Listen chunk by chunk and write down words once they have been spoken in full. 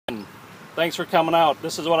Thanks for coming out.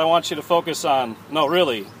 This is what I want you to focus on. No,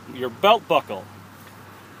 really, your belt buckle.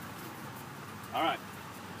 All right,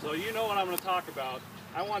 so you know what I'm going to talk about.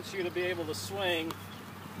 I want you to be able to swing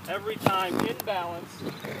every time in balance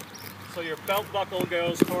so your belt buckle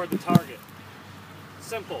goes toward the target.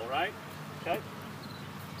 Simple, right? Okay.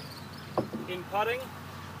 In putting,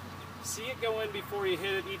 see it go in before you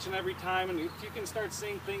hit it each and every time, and if you can start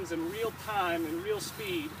seeing things in real time, in real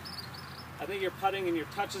speed, I think your putting and your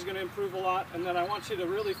touch is going to improve a lot. And then I want you to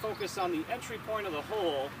really focus on the entry point of the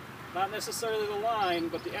hole, not necessarily the line,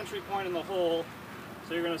 but the entry point in the hole.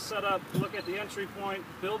 So you're going to set up, look at the entry point,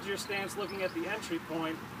 build your stance looking at the entry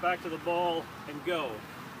point, back to the ball, and go.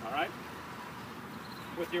 All right?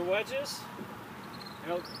 With your wedges,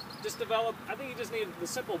 just develop, I think you just need the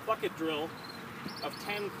simple bucket drill of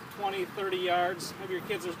 10, 20, 30 yards. Maybe your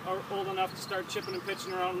kids are old enough to start chipping and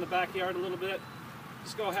pitching around in the backyard a little bit.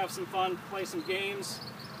 Just go have some fun, play some games,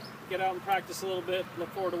 get out and practice a little bit. Look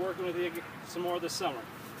forward to working with you some more this summer.